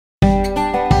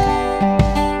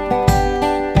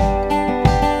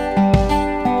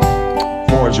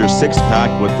six-pack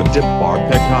with the Dip Bar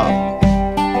Pike-up.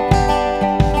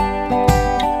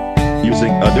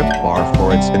 Using a dip bar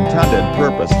for its intended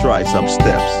purpose, triceps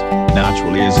dips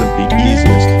naturally isn't the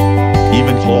easiest.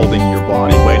 Even holding your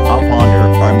body weight up on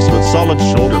your arms with solid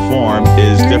shoulder form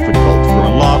is difficult for a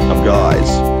lot of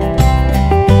guys.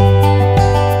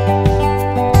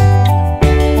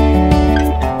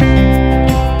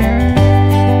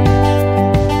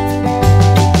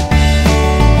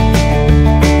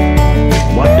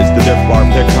 What is the Dip Bar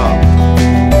Pike-up?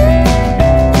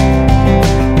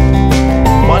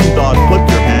 Put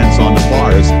your hands on the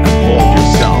bars and hold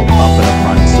yourself up in a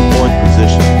front support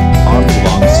position. Arms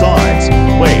along sides,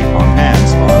 weight on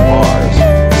hands on bars,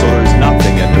 so there's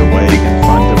nothing in your way in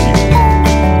front of you.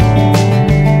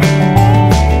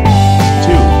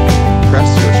 2.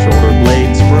 Press your shoulder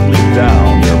blades firmly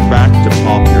down your back to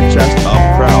pop your chest up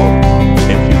proud.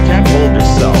 If you can't hold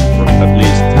yourself for at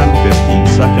least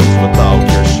 10-15 seconds without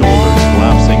your shoulders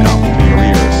collapsing up to your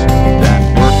ears,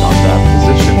 then work on that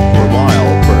position for a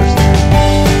while first.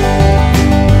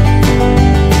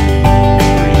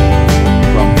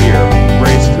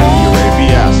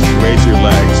 Raise your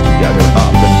legs together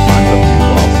up in front of you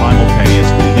while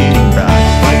simultaneously leaning back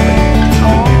slightly,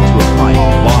 coming into a plank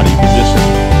body position.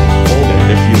 Hold it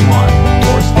if you want,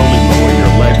 or slowly lower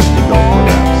your legs to go for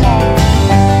reps.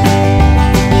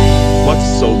 What's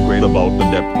so great about the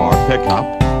Dip Bar Pike-up?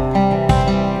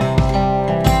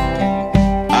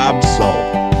 Abs so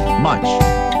much.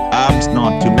 Abs,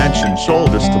 not to mention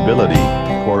shoulder stability,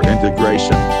 core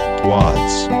integration,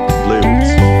 quads,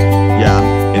 glutes. Yeah,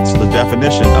 it's the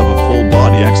definition of a full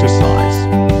body exercise.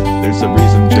 There's a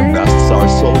reason gymnasts are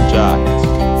so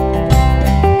jacked.